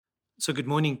So good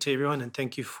morning to everyone, and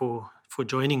thank you for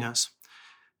joining us.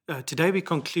 Today we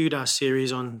conclude our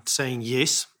series on saying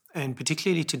yes, and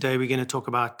particularly today we're going to talk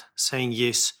about saying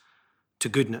yes to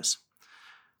goodness.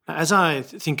 Now, as I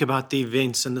think about the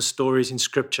events and the stories in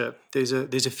Scripture, there's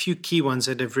a few key ones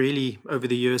that have really, over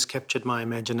the years, captured my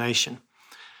imagination.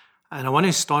 And I want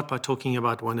to start by talking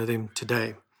about one of them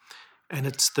today. And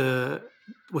it's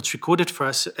what's recorded for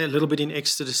us a little bit in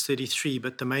Exodus 33,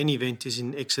 but the main event is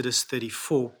in Exodus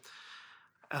 34.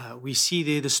 We see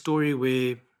there the story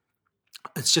where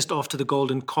it's just after the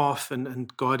golden calf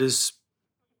and God is,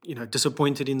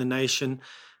 disappointed in the nation,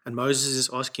 and Moses is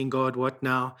asking God, what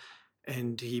now?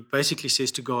 And he basically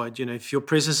says to God, if your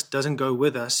presence doesn't go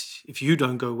with us, if you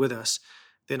don't go with us,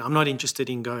 then I'm not interested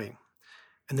in going.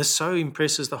 And this so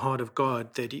impresses the heart of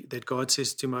God that God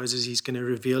says to Moses, he's going to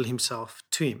reveal himself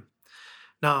to him.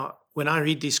 Now, when I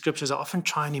read these scriptures, I often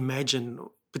try and imagine,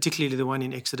 particularly the one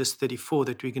in Exodus 34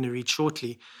 that we're going to read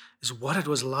shortly, is what it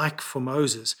was like for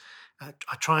Moses.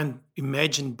 I try and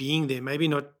imagine being there, maybe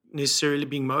not necessarily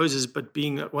being Moses, but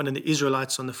being one of the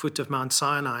Israelites on the foot of Mount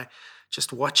Sinai,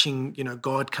 just watching,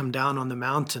 God come down on the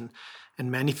mountain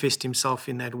and manifest himself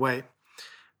in that way.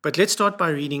 But let's start by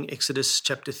reading Exodus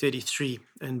chapter 33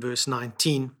 and verse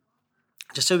 19,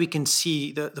 just so we can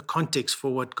see the context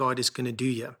for what God is going to do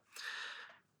here.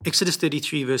 Exodus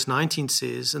 33 verse 19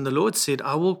 says, "And the Lord said,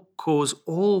 I will cause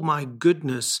all my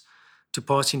goodness to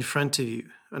pass in front of you,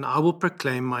 and I will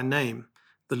proclaim my name,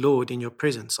 the Lord, in your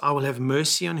presence. I will have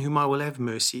mercy on whom I will have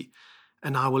mercy,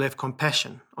 and I will have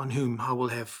compassion on whom I will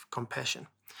have compassion."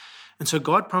 And so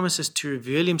God promises to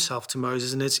reveal himself to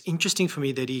Moses, and it's interesting for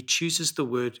me that he chooses the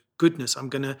word goodness. I'm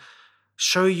going to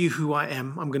show you who I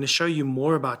am. I'm going to show you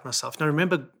more about myself. Now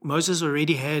remember, Moses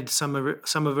already had some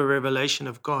of a revelation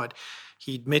of God.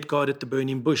 He'd met God at the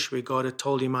burning bush where God had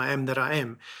told him, I am that I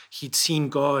am. He'd seen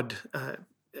God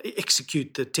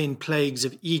execute the 10 plagues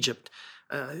of Egypt,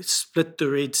 split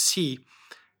the Red Sea.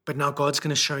 But now God's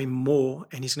going to show him more,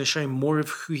 and he's going to show him more of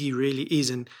who he really is.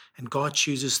 And God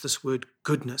chooses this word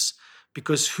goodness,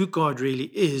 because who God really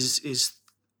is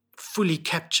fully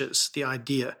captures the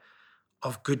idea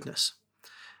of goodness.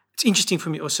 It's interesting for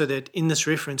me also that in this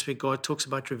reference where God talks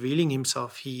about revealing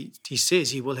himself, he says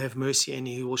he will have mercy and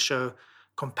he will show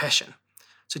compassion.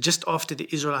 So just after the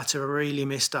Israelites are really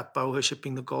messed up by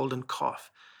worshipping the golden calf,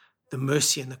 the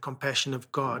mercy and the compassion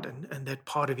of God and that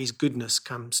part of his goodness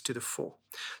comes to the fore.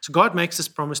 So God makes this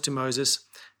promise to Moses.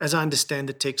 As I understand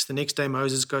the text, the next day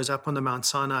Moses goes up on the Mount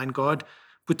Sinai and God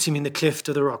puts him in the cleft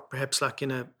of the rock, perhaps like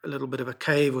in a little bit of a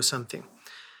cave or something.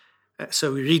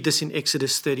 So we read this in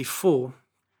Exodus 34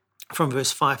 from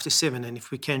verse 5 to 7. And if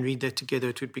we can read that together,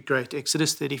 it would be great.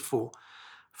 Exodus 34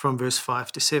 from verse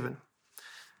 5 to 7.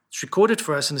 It's recorded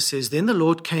for us and it says, "Then the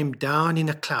Lord came down in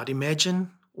a cloud."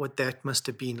 Imagine what that must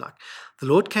have been like. "The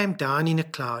Lord came down in a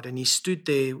cloud and he stood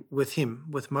there with him,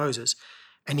 with Moses,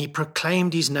 and he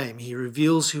proclaimed his name." He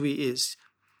reveals who he is.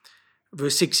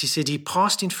 Verse 6, he said, "He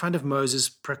passed in front of Moses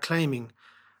proclaiming,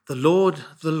 the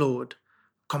Lord,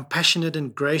 compassionate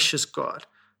and gracious God,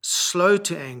 slow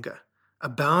to anger,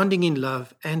 abounding in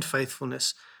love and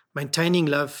faithfulness, maintaining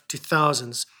love to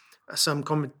thousands." Some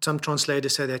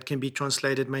translators say that can be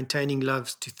translated maintaining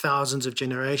love to thousands of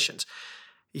generations.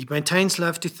 He maintains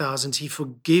love to thousands. He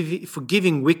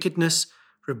forgiving wickedness,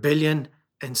 rebellion,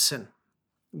 and sin.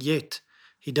 Yet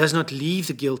he does not leave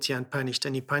the guilty unpunished,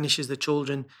 and he punishes the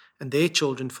children and their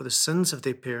children for the sins of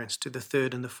their parents to the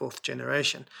third and the fourth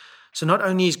generation. So not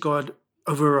only is God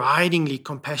overridingly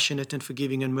compassionate and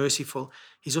forgiving and merciful,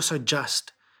 he's also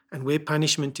just. And where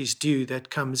punishment is due, that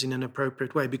comes in an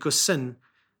appropriate way, because sin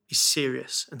is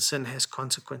serious and sin has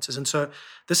consequences. And so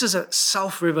this is a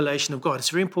self-revelation of God. It's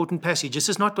a very important passage. This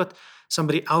is not what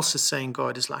somebody else is saying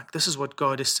God is like. This is what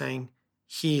God is saying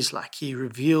he is like. He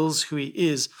reveals who he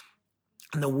is.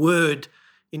 And the word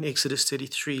in Exodus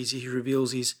 33 is he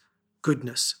reveals his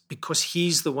goodness, because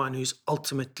he's the one who's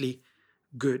ultimately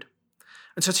good.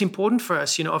 And so it's important for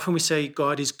us, often we say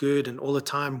God is good and all the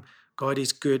time God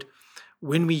is good.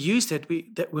 When we use that,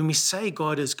 when we say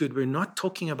God is good, we're not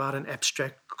talking about an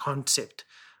abstract concept.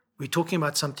 We're talking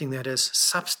about something that has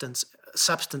substance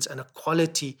and a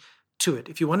quality to it.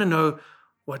 If you want to know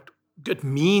what it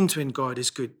means when God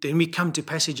is good, then we come to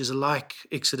passages like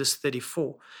Exodus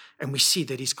 34, and we see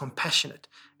that he's compassionate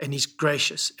and he's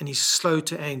gracious and he's slow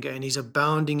to anger and he's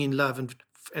abounding in love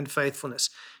and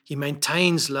faithfulness. He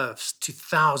maintains love to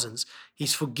thousands.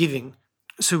 He's forgiving.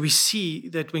 So we see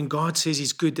that when God says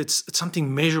he's good, it's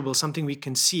something measurable, something we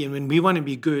can see. And when we want to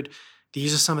be good,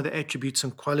 these are some of the attributes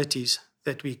and qualities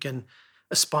that we can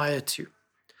aspire to.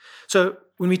 So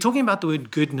when we're talking about the word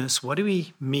goodness, what do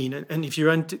we mean? And if you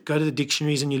go to the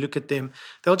dictionaries and you look at them,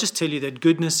 they'll just tell you that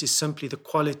goodness is simply the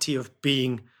quality of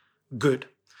being good.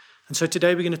 And so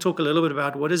today we're going to talk a little bit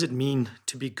about what does it mean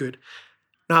to be good.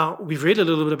 Now, we've read a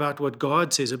little bit about what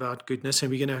God says about goodness,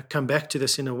 and we're going to come back to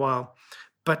this in a while.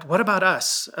 But what about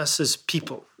us as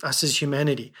people, us as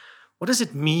humanity? What does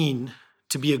it mean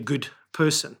to be a good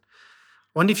person?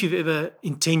 I wonder if you've ever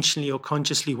intentionally or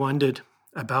consciously wondered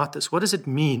about this. What does it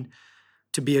mean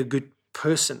to be a good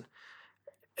person?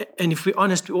 And if we're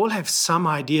honest, we all have some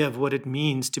idea of what it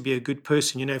means to be a good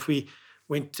person. You know, if we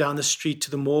went down the street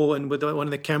to the mall and with one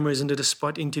of the cameras and did a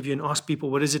spot interview and asked people,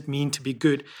 what does it mean to be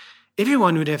good?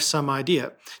 Everyone would have some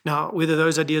idea. Now, whether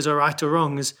those ideas are right or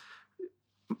wrong is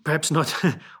perhaps not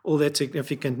all that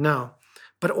significant now.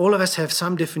 But all of us have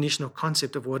some definition or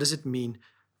concept of what does it mean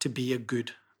to be a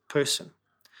good person.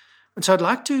 And so I'd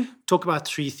like to talk about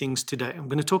three things today. I'm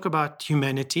going to talk about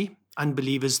humanity,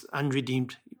 unbelievers,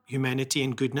 unredeemed humanity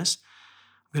and goodness.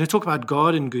 I'm going to talk about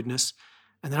God and goodness.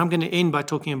 And then I'm going to end by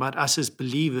talking about us as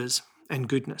believers and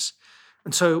goodness.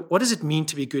 And so what does it mean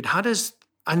to be good? How does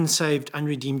unsaved,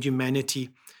 unredeemed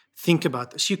humanity think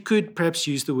about this? You could perhaps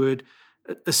use the word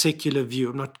a secular view.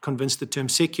 I'm not convinced the term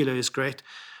secular is great.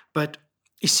 But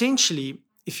essentially,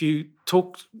 if you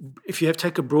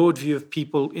take a broad view of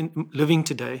people living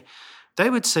today, they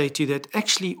would say to you that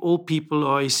actually all people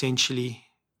are essentially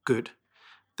good.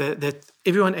 That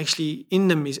everyone actually in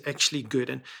them is actually good.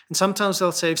 And sometimes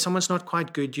they'll say if someone's not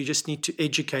quite good, you just need to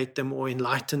educate them or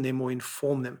enlighten them or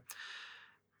inform them.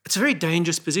 It's a very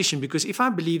dangerous position, because if I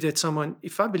believe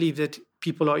that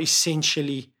people are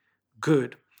essentially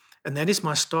good, and that is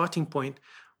my starting point,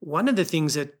 one of the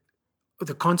things that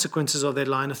the consequences of that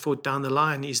line of thought down the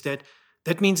line is that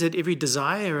means that every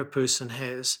desire a person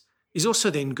has is also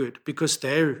then good, because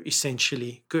they're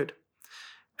essentially good.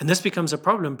 And this becomes a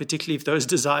problem, particularly if those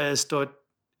desires start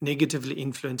negatively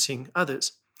influencing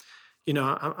others. You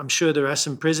know, I'm sure the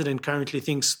Russian president currently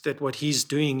thinks that what he's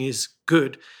doing is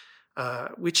good,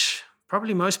 which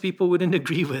probably most people wouldn't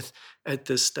agree with at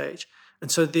this stage.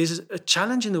 And so there's a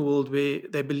challenge in the world where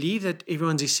they believe that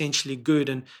everyone's essentially good,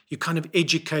 and you kind of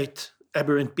educate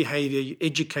aberrant behavior, you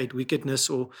educate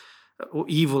wickedness or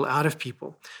evil out of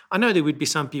people. I know there would be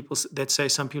some people that say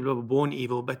some people are born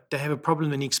evil, but they have a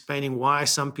problem in explaining why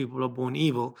some people are born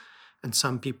evil and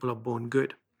some people are born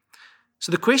good.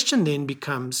 So the question then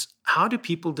becomes, how do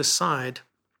people decide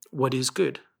what is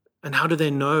good? And how do they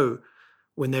know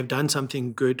when they've done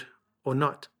something good or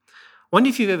not? I wonder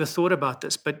if you've ever thought about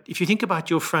this, but if you think about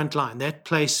your front line, that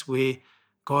place where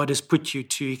God has put you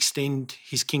to extend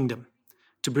his kingdom,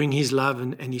 to bring his love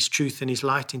and his truth and his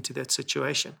light into that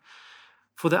situation.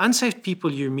 For the unsaved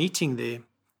people you're meeting there,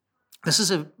 this is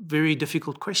a very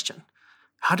difficult question.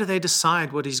 How do they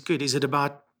decide what is good? Is it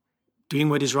about doing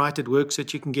what is right at work so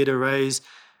that you can get a raise?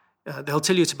 They'll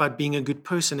tell you it's about being a good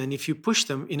person. And if you push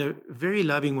them in a very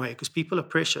loving way, because people are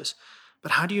precious,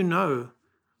 but how do you know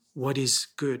what is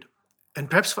good? And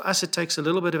perhaps for us, it takes a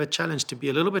little bit of a challenge to be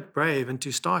a little bit brave and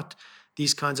to start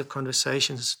these kinds of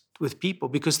conversations with people,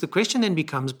 because the question then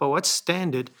becomes, by what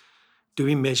standard do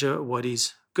we measure what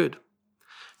is good?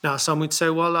 Now, some would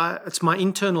say, well, it's my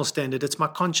internal standard, it's my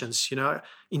conscience. You know,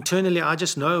 internally, I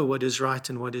just know what is right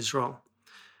and what is wrong.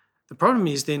 The problem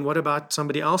is then, what about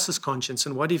somebody else's conscience?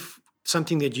 And what if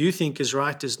something that you think is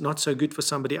right is not so good for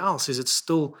somebody else? Is it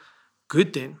still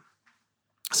good then?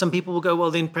 Some people will go,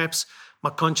 well, then perhaps my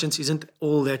conscience isn't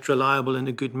all that reliable in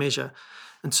a good measure.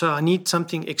 And so I need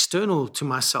something external to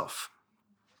myself.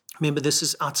 Remember, this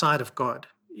is outside of God,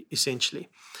 essentially.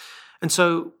 And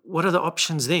so what are the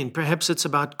options then? Perhaps it's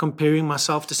about comparing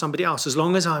myself to somebody else. As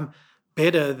long as I'm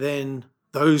better than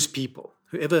those people,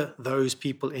 whoever those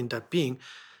people end up being.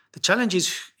 The challenge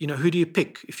is, you know, who do you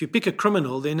pick? If you pick a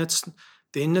criminal, then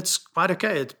it's quite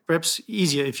okay. It's perhaps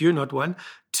easier, if you're not one,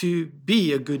 to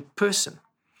be a good person.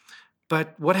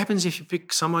 But what happens if you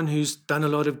pick someone who's done a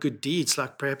lot of good deeds,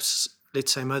 like perhaps,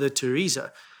 let's say, Mother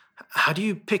Teresa? How do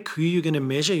you pick who you're going to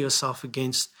measure yourself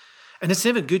against? And it's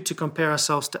never good to compare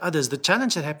ourselves to others. The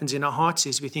challenge that happens in our hearts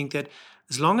is we think that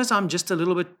as long as I'm just a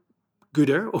little bit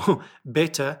gooder or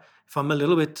better, if I'm a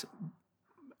little bit,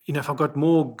 you know, if I've got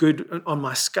more good on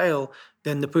my scale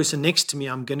than the person next to me,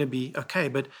 I'm going to be okay.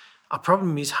 But our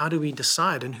problem is, how do we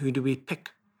decide and who do we pick?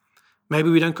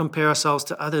 Maybe we don't compare ourselves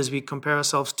to others. We compare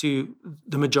ourselves to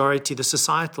the majority, the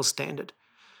societal standard.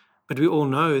 But we all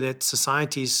know that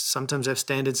societies sometimes have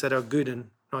standards that are good and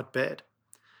not bad.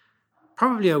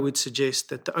 Probably I would suggest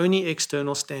that the only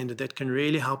external standard that can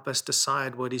really help us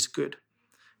decide what is good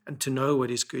and to know what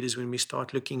is good is when we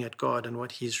start looking at God and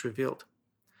what He's revealed.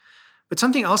 But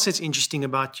something else that's interesting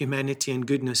about humanity and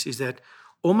goodness is that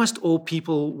almost all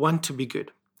people want to be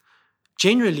good.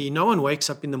 Generally, no one wakes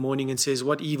up in the morning and says,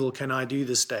 what evil can I do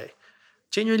this day?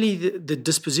 Generally, the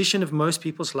disposition of most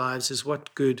people's lives is,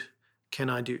 what good can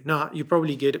I do? Now, you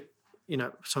probably get,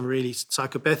 some really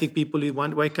psychopathic people who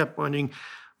wake up wondering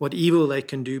what evil they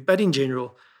can do. But in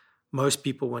general, most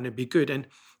people want to be good. And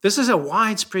this is a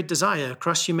widespread desire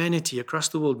across humanity, across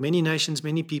the world, many nations,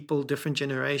 many people, different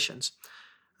generations.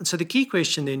 And so the key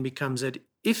question then becomes that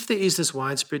if there is this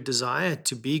widespread desire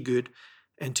to be good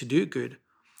and to do good,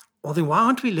 well, then why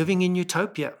aren't we living in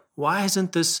utopia? Why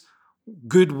hasn't this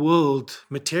good world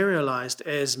materialized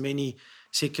as many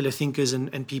secular thinkers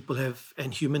and people have,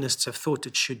 and humanists have thought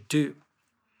it should do?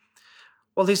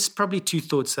 Well, there's probably two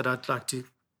thoughts that I'd like to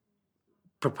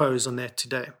propose on that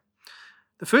today.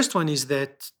 The first one is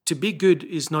that to be good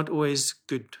is not always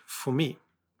good for me.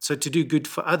 So to do good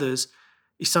for others,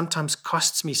 it sometimes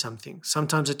costs me something.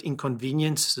 Sometimes it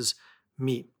inconveniences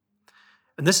me.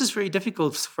 And this is very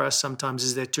difficult for us sometimes,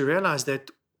 is that to realize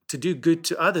that to do good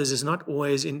to others is not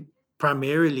always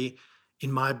primarily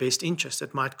in my best interest.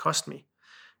 It might cost me.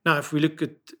 Now, if we look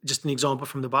at just an example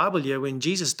from the Bible here, when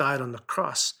Jesus died on the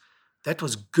cross, that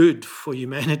was good for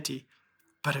humanity,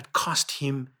 but it cost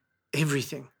him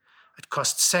everything. It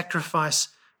cost sacrifice,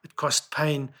 it cost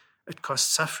pain, it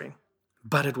cost suffering,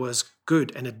 but it was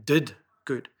good and it did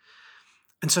good.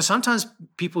 And so sometimes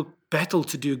people battle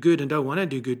to do good and don't want to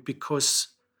do good because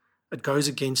it goes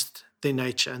against their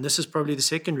nature. And this is probably the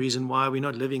second reason why we're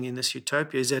not living in this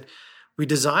utopia, is that we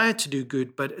desire to do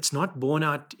good, but it's not born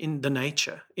out in our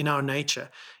nature,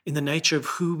 in the nature of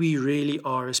who we really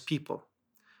are as people.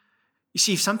 You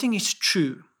see, if something is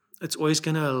true, it's always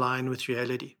going to align with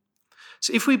reality.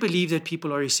 So if we believe that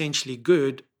people are essentially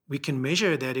good, we can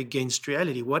measure that against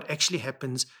reality, what actually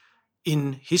happens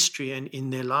in history and in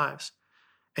their lives.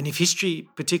 And if history,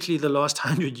 particularly the last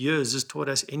 100 years, has taught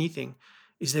us anything,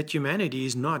 is that humanity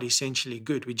is not essentially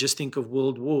good. We just think of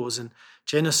world wars and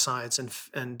genocides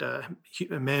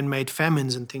and man-made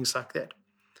famines and things like that.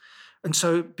 And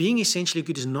so being essentially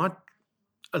good is not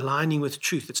aligning with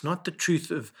truth. It's not the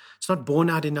truth it's not born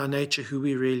out in our nature who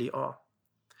we really are.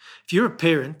 If you're a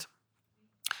parent,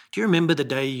 do you remember the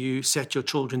day you sat your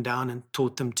children down and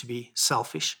taught them to be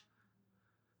selfish?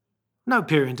 No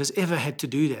parent has ever had to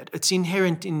do that. It's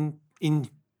inherent in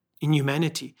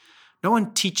humanity. No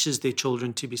one teaches their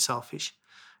children to be selfish.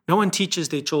 No one teaches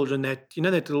their children that,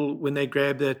 that little, when they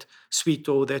grab that sweet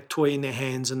or that toy in their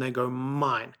hands and they go,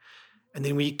 mine. And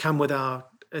then we come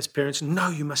as parents, no,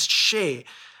 you must share.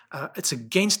 It's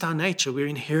against our nature. We're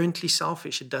inherently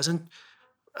selfish. It doesn't,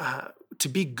 to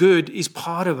be good is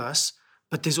part of us,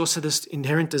 but there's also this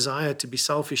inherent desire to be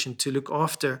selfish and to look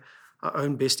after our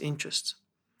own best interests.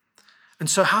 And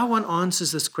so how one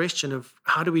answers this question of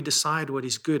how do we decide what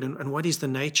is good and what is the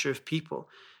nature of people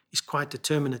is quite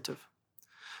determinative.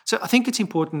 So I think it's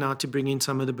important now to bring in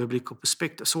some of the biblical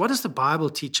perspective. So what does the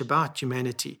Bible teach about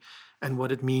humanity and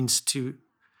what it means to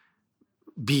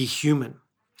be human?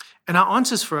 And our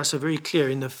answers for us are very clear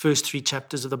in the first three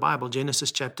chapters of the Bible,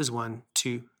 Genesis chapters 1,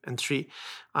 2, and 3.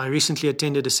 I recently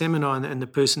attended a seminar and the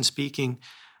person speaking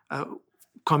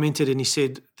commented and he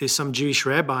said there's some Jewish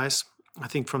rabbis, I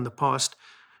think from the past,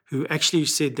 who actually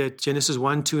said that Genesis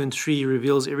 1, 2, and 3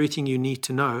 reveals everything you need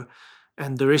to know,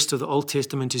 and the rest of the Old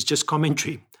Testament is just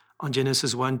commentary on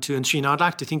Genesis 1, 2, and 3. Now, I'd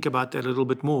like to think about that a little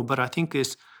bit more, but I think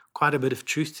there's quite a bit of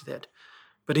truth to that.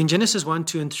 But in Genesis 1,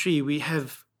 2, and 3, we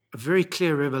have a very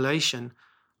clear revelation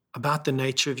about the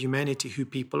nature of humanity, who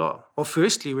people are. Well,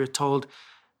 firstly, we're told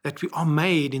that we are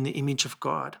made in the image of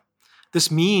God.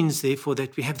 This means, therefore,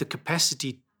 that we have the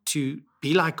capacity to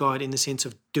be like God in the sense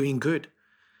of doing good.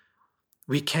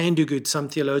 We can do good. Some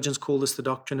theologians call this the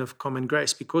doctrine of common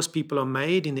grace. Because people are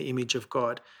made in the image of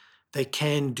God, they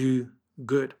can do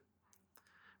good.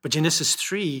 But Genesis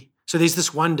 3, so there's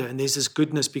this wonder and there's this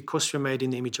goodness because we're made in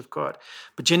the image of God.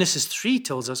 But Genesis 3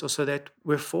 tells us also that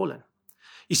we're fallen.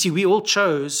 You see, we all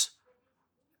chose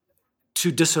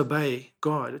to disobey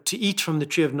God, to eat from the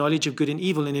tree of knowledge of good and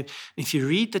evil. And if you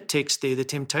read the text there, the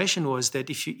temptation was that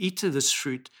if you eat of this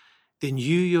fruit, then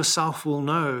you yourself will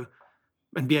know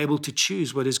and be able to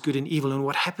choose what is good and evil. And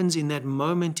what happens in that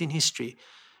moment in history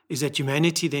is that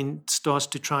humanity then starts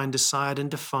to try and decide and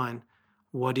define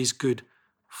what is good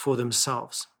for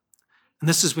themselves. And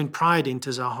this is when pride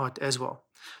enters our heart as well.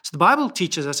 So the Bible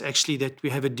teaches us actually that we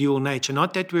have a dual nature,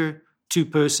 not that we're two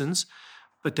persons,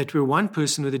 but that we're one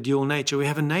person with a dual nature. We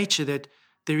have a nature that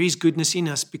there is goodness in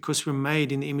us because we're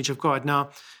made in the image of God. Now,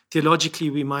 theologically,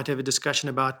 we might have a discussion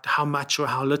about how much or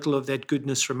how little of that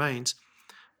goodness remains.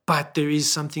 But there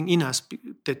is something in us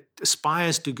that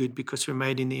aspires to good because we're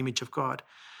made in the image of God.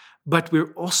 But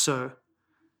we're also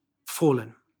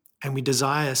fallen and we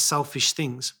desire selfish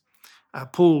things.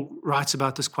 Paul writes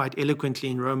about this quite eloquently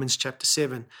in Romans chapter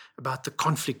 7, about the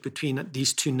conflict between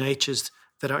these two natures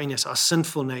that are in us, our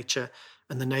sinful nature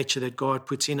and the nature that God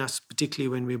puts in us, particularly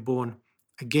when we're born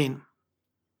again.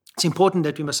 It's important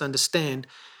that we must understand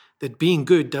that being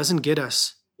good doesn't get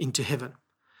us into heaven.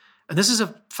 And this is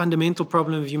a fundamental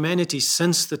problem of humanity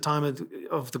since the time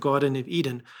of the Garden of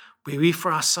Eden, where we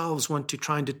for ourselves want to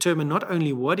try and determine not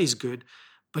only what is good,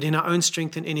 but in our own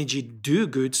strength and energy do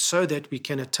good so that we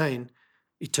can attain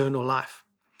eternal life.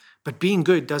 But being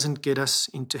good doesn't get us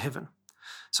into heaven.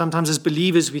 Sometimes as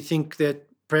believers, we think that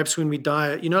perhaps when we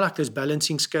die, like those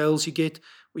balancing scales you get,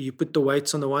 where you put the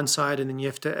weights on the one side and then you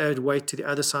have to add weight to the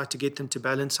other side to get them to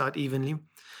balance out evenly.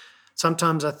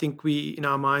 Sometimes I think we, in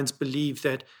our minds, believe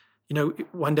that,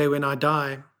 one day when I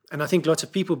die, and I think lots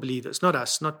of people believe this, not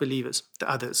us, not believers, the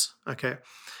others, okay?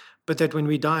 But that when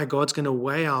we die, God's going to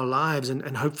weigh our lives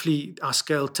and hopefully our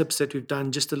scale tips that we've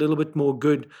done just a little bit more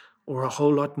good or a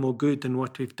whole lot more good than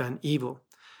what we've done evil.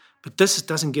 But this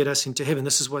doesn't get us into heaven.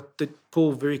 This is what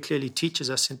Paul very clearly teaches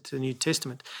us into the New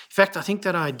Testament. In fact, I think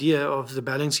that idea of the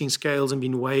balancing scales and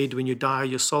being weighed when you die,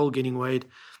 your soul getting weighed,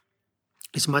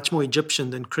 is much more Egyptian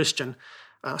than Christian.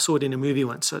 I saw it in a movie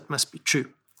once, so it must be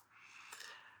true.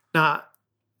 Now,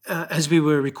 as we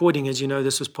were recording, as you know,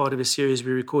 this was part of a series.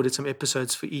 We recorded some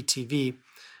episodes for ETV.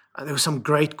 There were some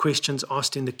great questions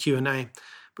asked in the Q&A.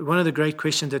 But one of the great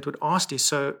questions that was asked is,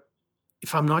 so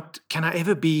if I'm not, can I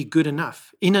ever be good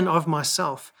enough? In and of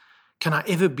myself, can I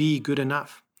ever be good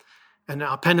enough? And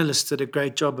our panelists did a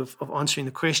great job of answering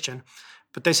the question.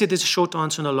 But they said there's a short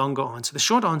answer and a longer answer. The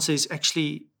short answer is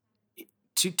actually,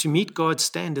 to meet God's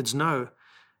standards, no,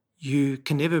 you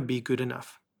can never be good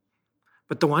enough.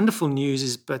 But the wonderful news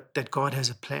is that God has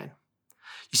a plan.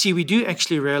 You see, we do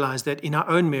actually realize that in our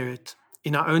own merit,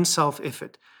 in our own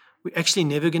self-effort, we're actually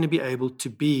never going to be able to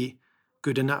be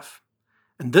good enough.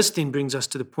 And this then brings us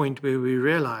to the point where we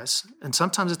realize, and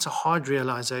sometimes it's a hard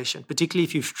realization, particularly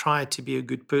if you've tried to be a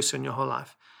good person your whole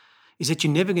life, is that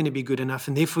you're never going to be good enough,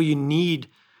 and therefore you need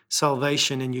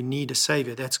salvation and you need a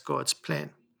savior. That's God's plan.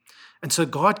 And so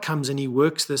God comes and he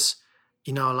works this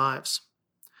in our lives.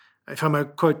 If I may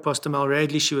quote Pastor Mel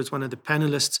Radley, she was one of the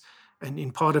panelists, and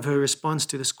in part of her response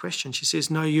to this question, she says,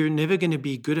 no, you're never going to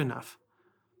be good enough,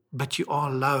 but you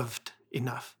are loved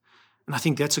enough. And I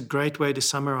think that's a great way to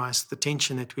summarize the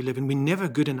tension that we live in. We're never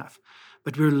good enough,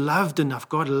 but we're loved enough.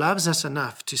 God loves us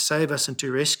enough to save us and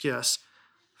to rescue us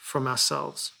from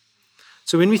ourselves.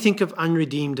 So when we think of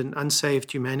unredeemed and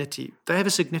unsaved humanity, they have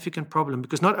a significant problem,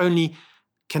 because not only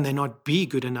can they not be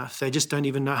good enough, they just don't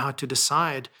even know how to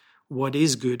decide what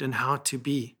is good and how to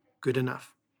be good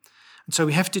enough. And so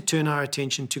we have to turn our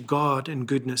attention to God and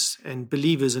goodness and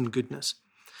believers and goodness.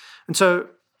 And so,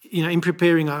 in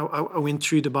preparing, I went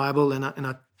through the Bible and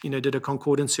I did a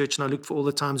concordance search, and I looked for all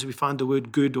the times we find the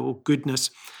word good or goodness.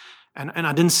 And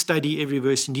I didn't study every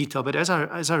verse in detail, but as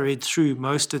I read through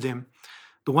most of them,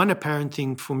 the one apparent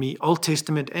thing for me, Old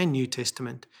Testament and New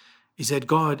Testament, is that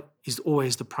God is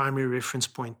always the primary reference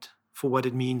point for what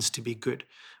it means to be good.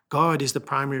 God is the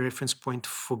primary reference point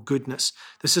for goodness.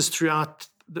 This is throughout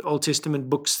the Old Testament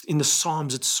books. In the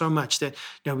Psalms, it's so much that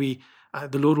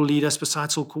the Lord will lead us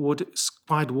beside still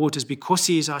quiet waters. Because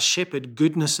he is our shepherd,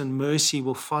 goodness and mercy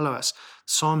will follow us.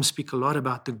 Psalms speak a lot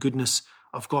about the goodness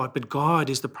of God, but God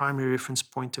is the primary reference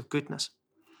point of goodness.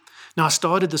 Now, I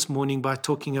started this morning by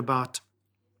talking about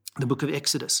the book of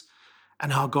Exodus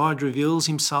and how God reveals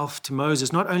himself to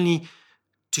Moses, not only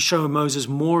to show Moses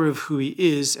more of who he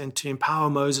is and to empower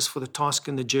Moses for the task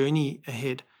and the journey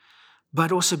ahead, but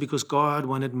also because God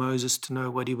wanted Moses to know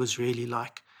what he was really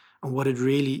like and what it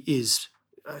really is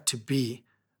to be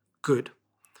good.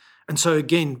 And so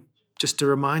again, just to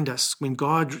remind us, when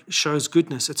God shows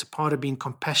goodness, it's a part of being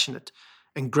compassionate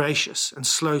and gracious and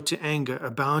slow to anger,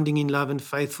 abounding in love and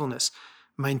faithfulness,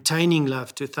 maintaining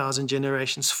love to 1,000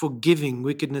 generations, forgiving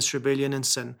wickedness, rebellion, and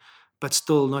sin, but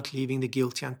still not leaving the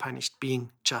guilty unpunished,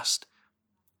 being just.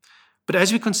 But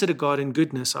as we consider God and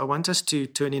goodness, I want us to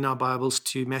turn in our Bibles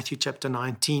to Matthew chapter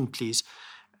 19, please.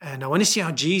 And I want to see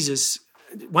how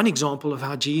one example of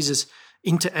how Jesus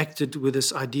interacted with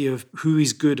this idea of who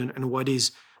is good and what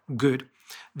is good.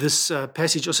 This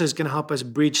passage also is going to help us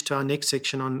bridge to our next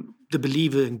section on the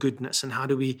believer and goodness, and how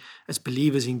do we as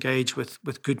believers engage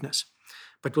with goodness.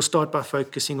 But we'll start by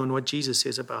focusing on what Jesus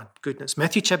says about goodness.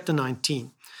 Matthew chapter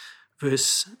 19,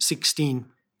 verse 16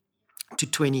 to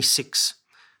 26.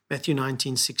 Matthew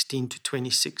 19, 16 to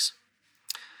 26.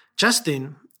 Just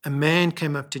then, a man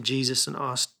came up to Jesus and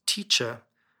asked, "Teacher,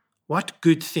 what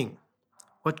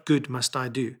good must I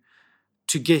do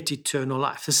to get eternal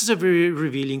life? This is a very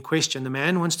revealing question. The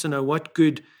man wants to know, what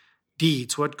good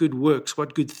deeds, what good works,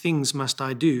 what good things must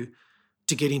I do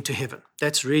to get into heaven?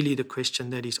 That's really the question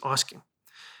that he's asking.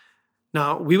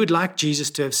 Now, we would like Jesus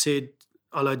to have said,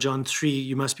 a la John 3,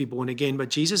 you must be born again, but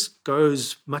Jesus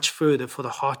goes much further for the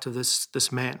heart of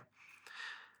this man.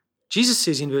 Jesus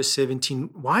says in verse 17,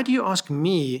 why do you ask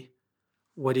me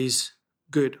what is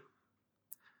good?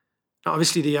 Now,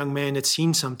 obviously, the young man had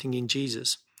seen something in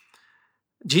Jesus.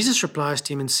 Jesus replies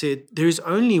to him and said, there is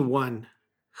only one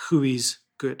who is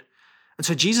good. And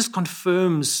so Jesus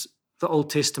confirms the Old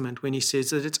Testament when he says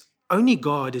that it's only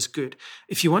God is good.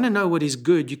 If you want to know what is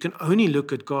good, you can only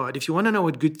look at God. If you want to know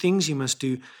what good things you must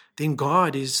do, then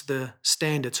God is the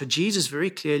standard. So Jesus very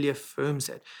clearly affirms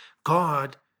that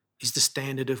God is the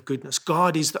standard of goodness.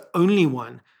 God is the only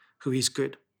one who is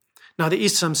good. Now, there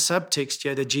is some subtext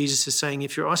here that Jesus is saying,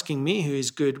 if you're asking me who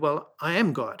is good, well, I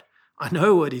am God. I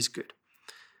know what is good.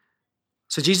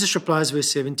 So Jesus replies,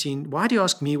 verse 17, why do you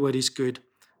ask me what is good?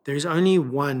 There is only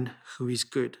one who is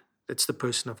good. That's the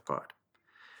person of God.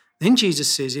 Then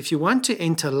Jesus says, if you want to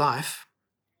enter life,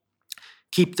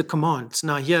 keep the commands.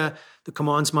 Now here, the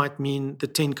commands might mean the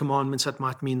 10 commandments, that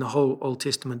might mean the whole Old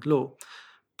Testament law.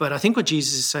 But I think what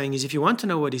Jesus is saying is, if you want to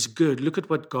know what is good, look at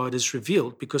what God has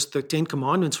revealed, because the 10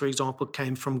 commandments, for example,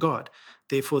 came from God.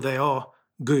 Therefore, they are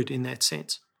good in that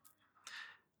sense.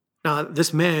 Now,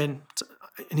 this man,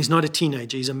 and he's not a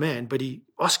teenager, he's a man, but he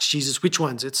asks Jesus which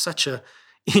ones. It's such a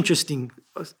interesting,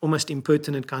 almost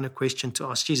impertinent kind of question to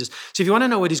ask Jesus. So if you want to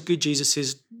know what is good, Jesus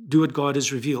says, do what God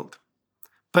has revealed.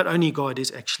 But only God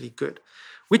is actually good.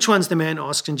 Which ones, the man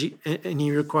asked, and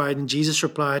he required, and Jesus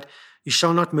replied, you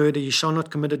shall not murder, you shall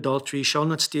not commit adultery, you shall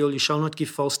not steal, you shall not give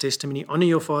false testimony, honor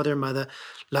your father and mother,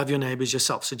 love your neighbors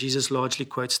yourself. So Jesus largely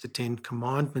quotes the 10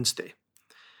 commandments there.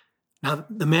 Now,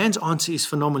 the man's answer is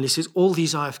phenomenal. He says, all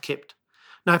these I have kept.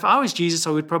 Now, if I was Jesus,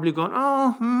 I would probably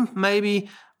go, maybe.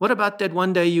 What about that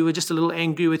one day you were just a little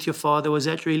angry with your father? Was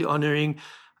that really honoring?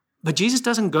 But Jesus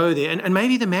doesn't go there. And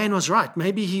maybe the man was right.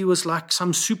 Maybe he was like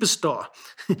some superstar.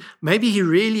 Maybe he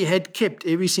really had kept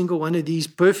every single one of these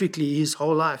perfectly his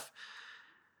whole life.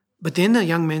 But then the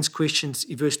young man's questions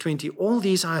in verse 20, all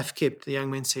these I have kept, the young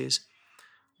man says,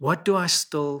 what do I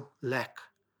still lack?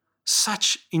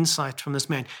 Such insight from this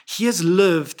man. He has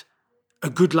lived a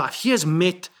good life. He has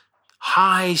met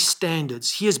high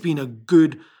standards. He has been a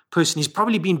good person. He's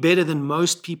probably been better than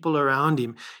most people around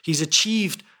him. He's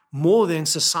achieved more than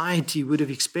society would have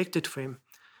expected for him.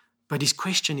 But his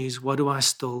question is, what do I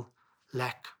still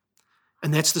lack?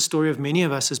 And that's the story of many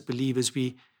of us as believers.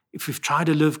 If we've tried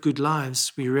to live good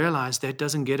lives, we realize that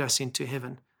doesn't get us into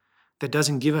heaven. That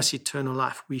doesn't give us eternal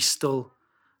life. We still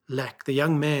lack. The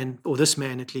young man, or this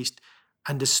man at least,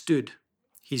 understood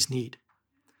his need.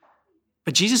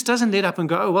 But Jesus doesn't let up and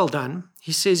go, oh, well done.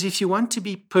 He says, if you want to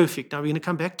be perfect, now we're going to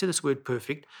come back to this word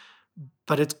perfect,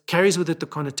 but it carries with it the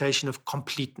connotation of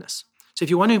completeness. So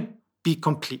if you want to be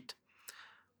complete,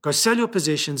 go sell your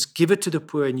possessions, give it to the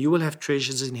poor, and you will have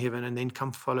treasures in heaven, and then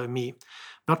come follow me.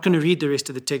 I'm not going to read the rest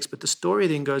of the text, but the story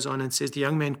then goes on and says the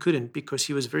young man couldn't because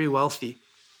he was very wealthy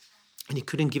and he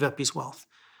couldn't give up his wealth.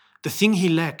 The thing he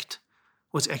lacked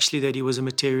was actually that he was a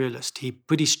materialist. He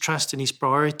put his trust and his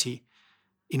priority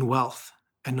in wealth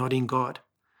and not in God.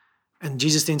 And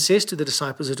Jesus then says to the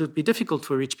disciples, it would be difficult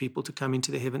for rich people to come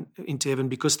into heaven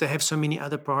because they have so many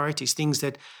other priorities, things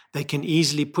that they can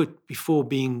easily put before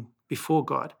being before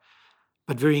God.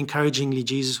 But very encouragingly,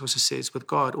 Jesus also says, with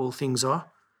God, all things are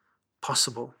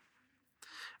possible.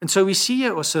 And so we see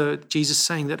here also Jesus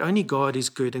saying that only God is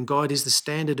good, and God is the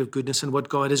standard of goodness, and what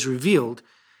God has revealed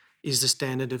is the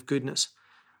standard of goodness.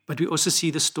 But we also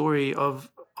see the story of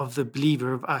the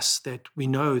believer, of us, that we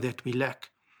know that we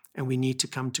lack and we need to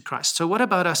come to Christ. So what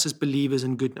about us as believers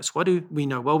in goodness? What do we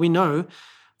know? Well, we know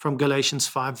from Galatians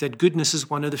 5 that goodness is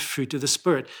one of the fruit of the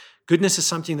Spirit. Goodness is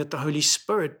something that the Holy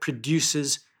Spirit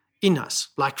produces in us.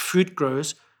 Like fruit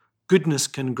grows, goodness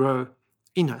can grow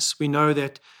in us. We know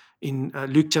that in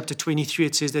Luke chapter 23,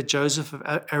 it says that Joseph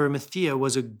of Arimathea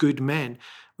was a good man.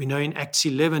 We know in Acts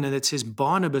 11, and it says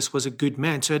Barnabas was a good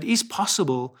man. So it is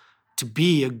possible to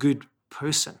be a good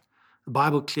person. The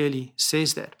Bible clearly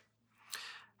says that.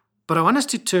 But I want us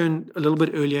to turn a little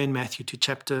bit earlier in Matthew to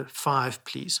chapter 5,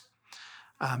 please.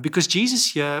 Because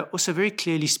Jesus here also very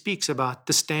clearly speaks about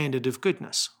the standard of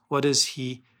goodness. What does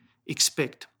he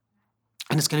expect?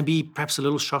 And it's going to be perhaps a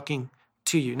little shocking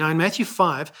to you. Now in Matthew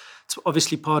 5, it's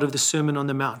obviously part of the Sermon on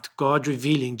the Mount,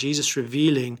 Jesus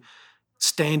revealing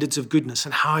standards of goodness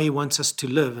and how he wants us to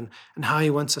live and how he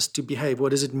wants us to behave.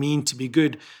 What does it mean to be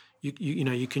good?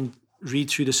 You can read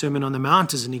through the Sermon on the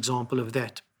Mount as an example of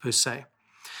that per se.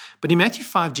 But in Matthew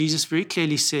 5, Jesus very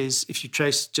clearly says, if you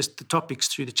trace just the topics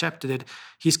through the chapter, that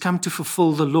he's come to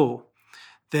fulfill the law.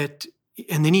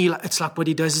 And then it's like what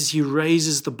he does is he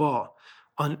raises the bar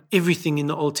on everything in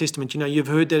the Old Testament. You've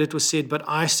heard that it was said, but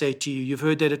I say to you. You've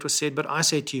heard that it was said, but I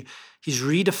say to you. He's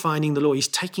redefining the law. He's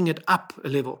taking it up a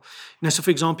level. So for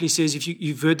example, he says, if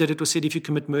you've heard that it was said, if you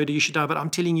commit murder, you should die. But I'm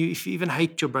telling you, if you even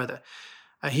hate your brother,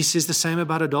 he says the same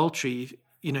about adultery.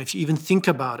 If you even think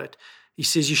about it, he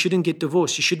says you shouldn't get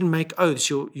divorced. You shouldn't make oaths.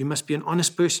 You must be an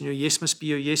honest person. Your yes must be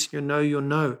your yes, your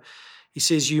no. He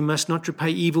says you must not repay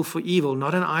evil for evil,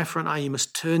 not an eye for an eye. You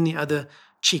must turn the other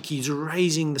cheek. He's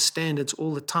raising the standards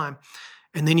all the time.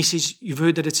 And then he says, you've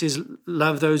heard that it says,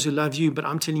 love those who love you, but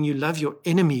I'm telling you, love your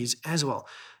enemies as well.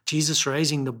 Jesus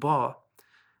raising the bar.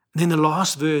 And then the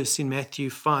last verse in Matthew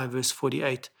 5, verse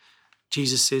 48,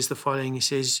 Jesus says the following. He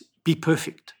says, be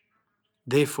perfect,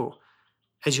 therefore,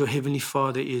 as your heavenly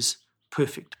Father is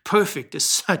perfect. Perfect is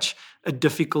such a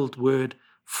difficult word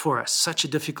for us,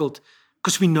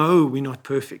 because we know we're not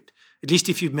perfect. At least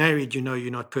if you're married, you know you're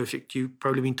not perfect. You've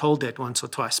probably been told that once or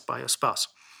twice by your spouse.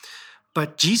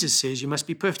 But Jesus says you must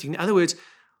be perfect. In other words,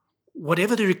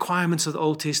 whatever the requirements of the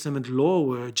Old Testament law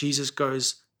were, Jesus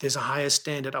goes, there's a higher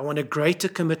standard. I want a greater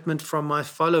commitment from my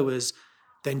followers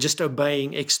than just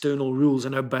obeying external rules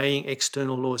and obeying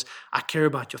external laws. I care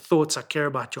about your thoughts. I care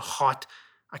about your heart.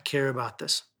 I care about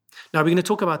this. Now, we're going to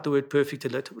talk about the word perfect a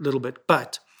little bit,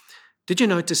 but did you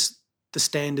notice the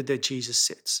standard that Jesus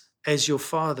sets? As your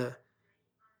Father,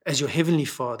 as your heavenly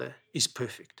Father is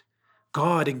perfect.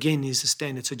 God, again, is the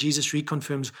standard. So Jesus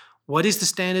reconfirms, what is the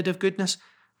standard of goodness?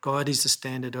 God is the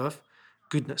standard of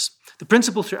goodness. The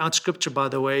principle throughout Scripture, by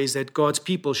the way, is that God's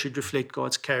people should reflect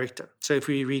God's character. So if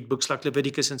we read books like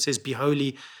Leviticus and says, be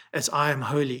holy as I am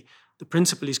holy, the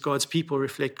principle is God's people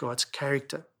reflect God's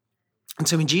character. And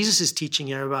so when Jesus is teaching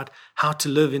here about how to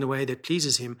live in a way that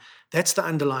pleases him, that's the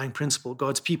underlying principle.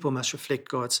 God's people must reflect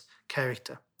God's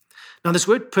character. Now, this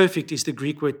word perfect is the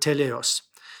Greek word teleos,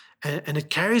 and it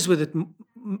carries with it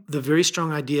the very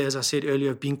strong idea, as I said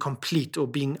earlier, of being complete or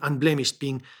being unblemished,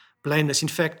 being blameless. In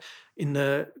fact, in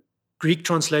the Greek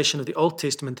translation of the Old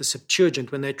Testament, the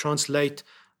Septuagint, when they translate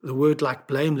the word like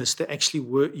blameless, they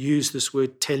actually use this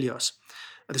word teleos.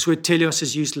 This word teleos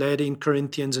is used later in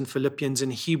Corinthians and Philippians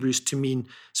and Hebrews to mean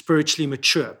spiritually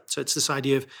mature. So it's this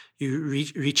idea of you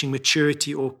reaching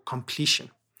maturity or completion.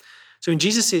 So when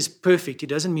Jesus says perfect, he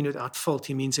doesn't mean without fault.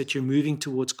 He means that you're moving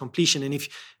towards completion, and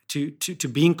to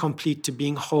being complete, to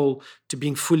being whole, to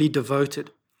being fully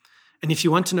devoted. And if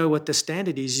you want to know what the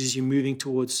standard is you're moving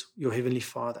towards your heavenly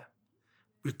Father.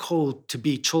 We're called to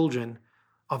be children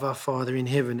of our Father in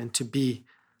heaven and to be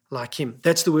like him.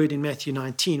 That's the word in Matthew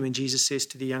 19 when Jesus says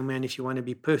to the young man, if you want to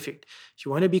be perfect, if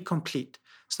you want to be complete,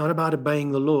 it's not about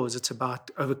obeying the laws, it's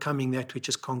about overcoming that which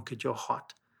has conquered your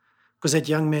heart. Because that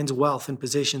young man's wealth and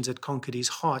possessions had conquered his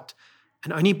heart,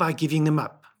 and only by giving them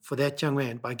up, for that young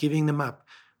man, by giving them up,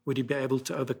 would he be able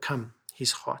to overcome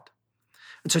his heart.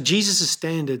 And so Jesus'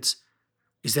 standards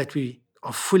is that we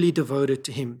are fully devoted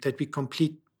to him, that we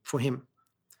complete for him.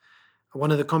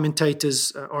 One of the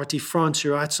commentators, R.T. France,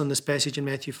 who writes on this passage in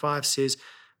Matthew 5, says,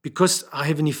 because our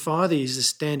Heavenly Father is the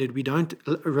standard, we don't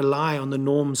rely on the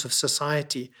norms of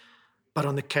society, but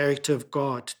on the character of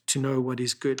God to know what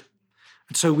is good.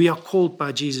 And so we are called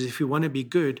by Jesus, if we want to be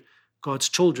good, God's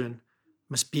children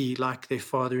must be like their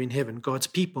Father in heaven. God's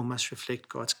people must reflect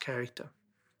God's character.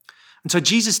 And so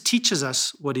Jesus teaches us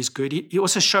what is good. He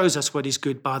also shows us what is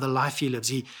good by the life he lives.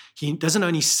 He doesn't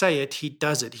only say it, he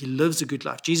does it. He lives a good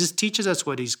life. Jesus teaches us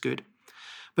what is good.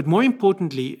 But more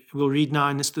importantly, we'll read now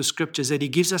in the scriptures that he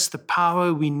gives us the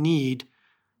power we need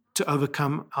to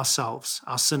overcome ourselves,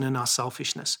 our sin and our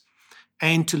selfishness,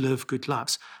 and to live good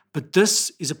lives. But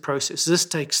this is a process. This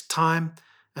takes time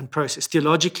and process.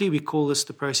 Theologically, we call this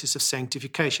the process of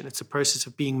sanctification. It's a process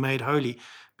of being made holy,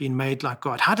 being made like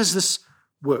God. How does this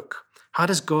work? How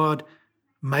does God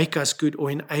make us good, or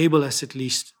enable us at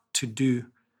least to do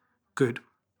good?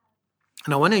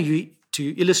 And I want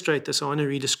to illustrate this, I want to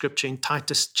read a scripture in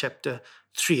Titus chapter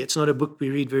 3. It's not a book we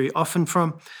read very often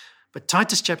from, but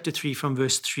Titus chapter 3 from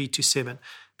verse 3 to 7.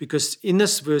 Because in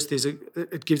this verse,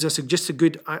 it gives us just a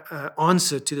good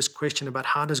answer to this question about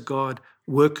how does God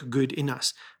work good in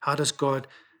us? How does God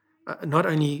not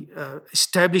only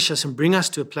establish us and bring us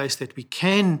to a place that we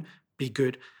can be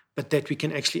good, but that we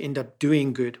can actually end up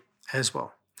doing good as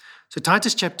well. So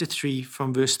Titus chapter 3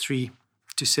 from verse 3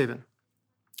 to 7.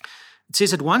 It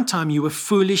says, at one time you were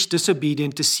foolish,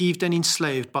 disobedient, deceived and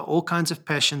enslaved by all kinds of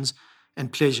passions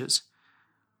and pleasures.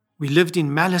 We lived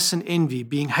in malice and envy,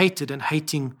 being hated and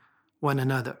hating one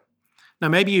another. Now,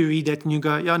 maybe you read that and you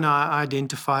go, yeah, no, I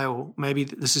identify, or maybe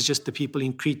this is just the people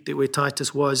in Crete where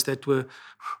Titus was that were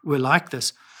like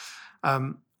this.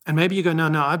 And maybe you go,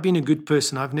 no, I've been a good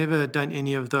person. I've never done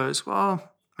any of those.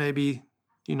 Well, maybe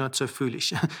you're not so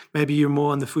foolish. Maybe you're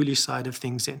more on the foolish side of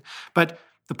things then. But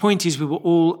the point is we were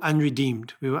all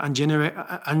unredeemed. We were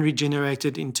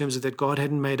unregenerated in terms of that God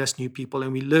hadn't made us new people,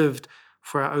 and we lived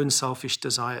for our own selfish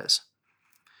desires.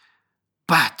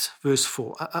 But, verse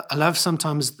 4, I love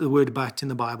sometimes the word but in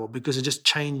the Bible because it just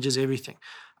changes everything.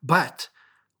 But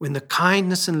when the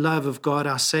kindness and love of God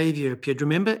our Savior appeared,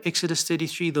 remember Exodus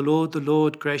 33, the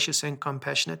Lord, gracious and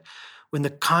compassionate. When the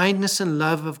kindness and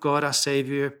love of God our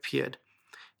Savior appeared,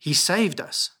 he saved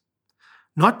us,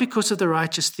 not because of the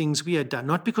righteous things we had done,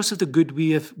 not because of the good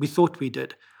we thought we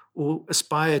did or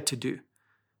aspired to do,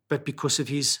 but because of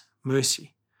his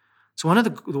mercy. So one of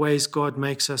the ways God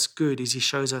makes us good is he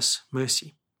shows us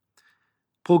mercy.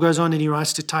 Paul goes on and he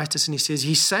writes to Titus and he says,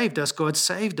 he saved us, God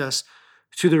saved us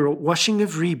through the washing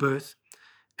of rebirth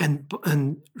and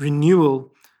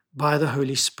renewal by the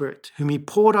Holy Spirit, whom he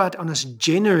poured out on us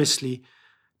generously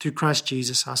through Christ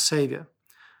Jesus our Savior.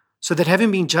 So that having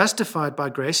been justified by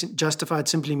grace, justified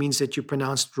simply means that you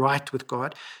pronounced right with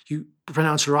God. You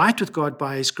pronounce right with God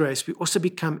by his grace. We also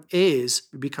become heirs,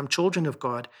 we become children of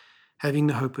God, having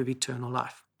the hope of eternal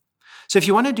life. So if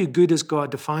you want to do good as God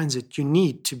defines it, you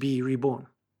need to be reborn.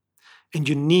 And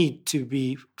you need to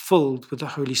be filled with the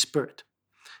Holy Spirit,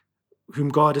 whom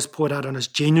God has poured out on us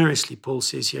generously, Paul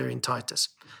says here in Titus.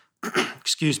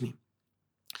 Excuse me.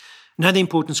 Another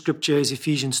important scripture is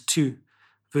Ephesians 2,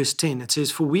 verse 10. It says,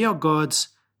 for we are God's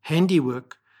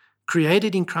handiwork,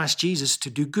 created in Christ Jesus to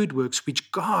do good works,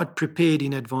 which God prepared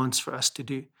in advance for us to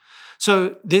do.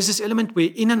 So there's this element where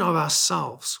in and of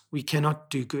ourselves, we cannot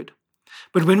do good.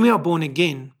 But when we are born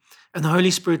again and the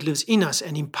Holy Spirit lives in us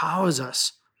and empowers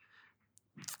us,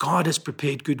 God has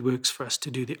prepared good works for us to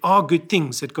do. There are good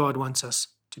things that God wants us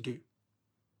to do.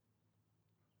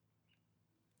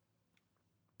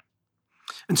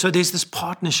 And so there's this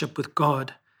partnership with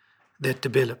God that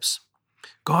develops.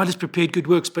 God has prepared good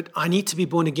works, but I need to be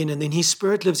born again, and then his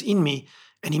Spirit lives in me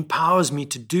and empowers me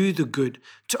to do the good,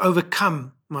 to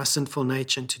overcome my sinful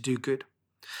nature and to do good.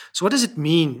 So what does it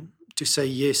mean to say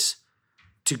yes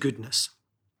to goodness?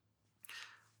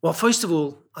 Well, first of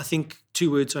all, I think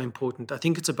two words are important. I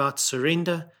think it's about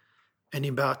surrender and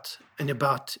about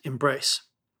embrace.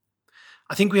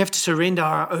 I think we have to surrender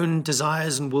our own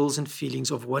desires and wills and feelings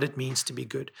of what it means to be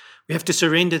good. We have to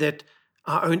surrender that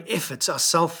our own efforts, our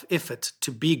self-effort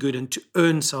to be good and to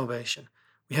earn salvation.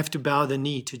 We have to bow the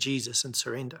knee to Jesus and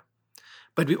surrender.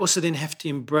 But we also then have to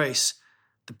embrace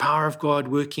the power of God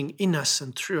working in us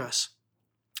and through us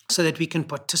so that we can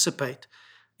participate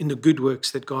in the good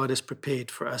works that God has prepared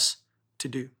for us to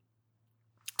do.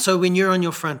 So when you're on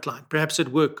your front line, perhaps at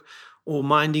work or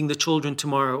minding the children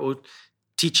tomorrow or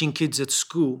teaching kids at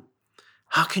school,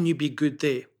 how can you be good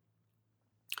there?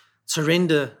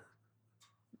 Surrender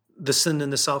the sin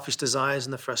and the selfish desires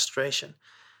and the frustration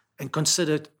and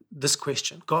consider this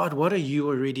question. God, what are you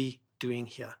already doing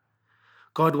here?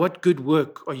 God, what good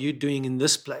work are you doing in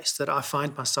this place that I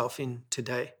find myself in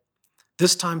today?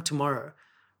 This time tomorrow,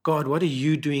 God, what are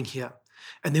you doing here?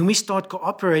 And then we start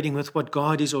cooperating with what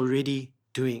God is already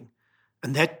doing.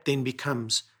 And that then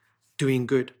becomes doing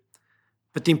good.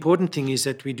 But the important thing is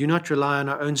that we do not rely on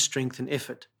our own strength and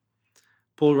effort.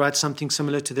 Paul writes something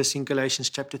similar to this in Galatians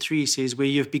chapter 3. He says, where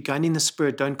you've begun in the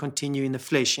Spirit, don't continue in the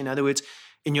flesh. In other words,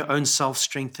 in your own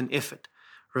self-strength and effort.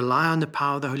 Rely on the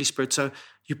power of the Holy Spirit. So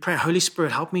you pray, Holy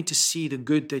Spirit, help me to see the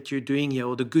good that you're doing here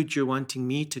or the good you're wanting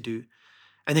me to do.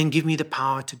 And then give me the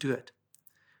power to do it.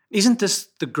 Isn't this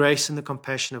the grace and the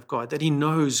compassion of God, that he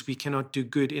knows we cannot do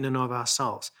good in and of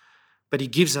ourselves, but he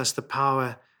gives us the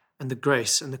power and the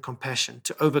grace and the compassion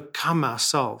to overcome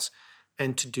ourselves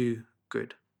and to do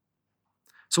good.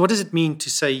 So what does it mean to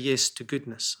say yes to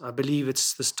goodness? I believe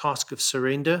it's this task of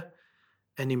surrender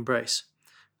and embrace.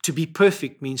 To be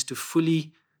perfect means to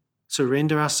fully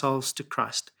surrender ourselves to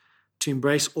Christ, to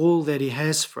embrace all that he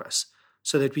has for us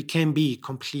so that we can be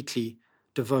completely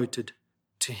devoted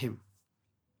to him.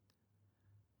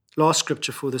 Last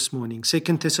scripture for this morning, 2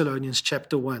 Thessalonians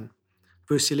chapter 1,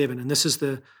 verse 11. And this is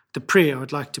the prayer I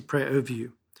would like to pray over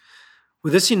you.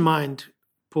 With this in mind,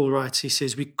 Paul writes, he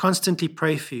says, we constantly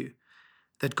pray for you,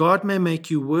 that God may make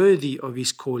you worthy of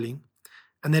his calling,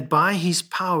 and that by his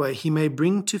power he may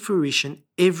bring to fruition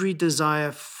every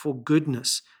desire for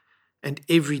goodness and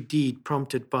every deed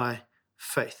prompted by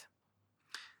faith.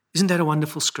 Isn't that a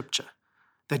wonderful scripture?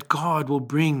 That God will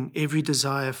bring every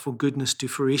desire for goodness to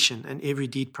fruition and every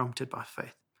deed prompted by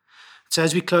faith. So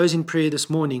as we close in prayer this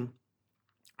morning,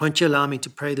 Won't you allow me to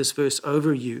pray this verse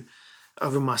over you,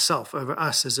 over myself, over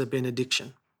us as a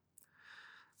benediction?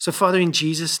 So, Father, in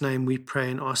Jesus' name we pray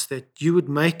and ask that you would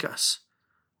make us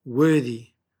worthy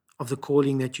of the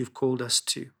calling that you've called us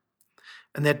to,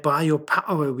 and that by your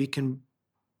power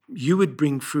you would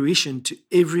bring fruition to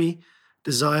every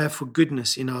desire for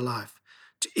goodness in our life,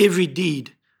 to every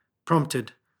deed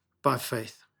prompted by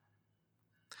faith.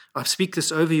 I speak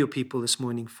this over your people this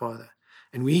morning, Father,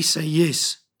 and we say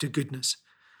yes to goodness.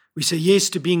 We say yes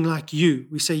to being like you.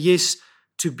 We say yes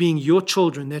to being your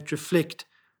children that reflect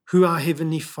who our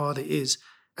Heavenly Father is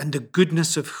and the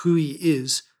goodness of who He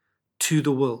is to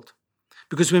the world.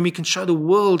 Because when we can show the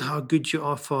world how good you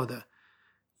are, Father,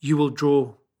 you will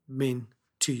draw men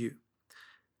to you.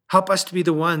 Help us to be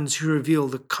the ones who reveal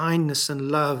the kindness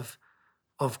and love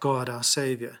of God, our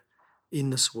Savior, in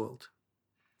this world.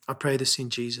 I pray this in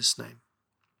Jesus' name.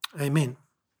 Amen.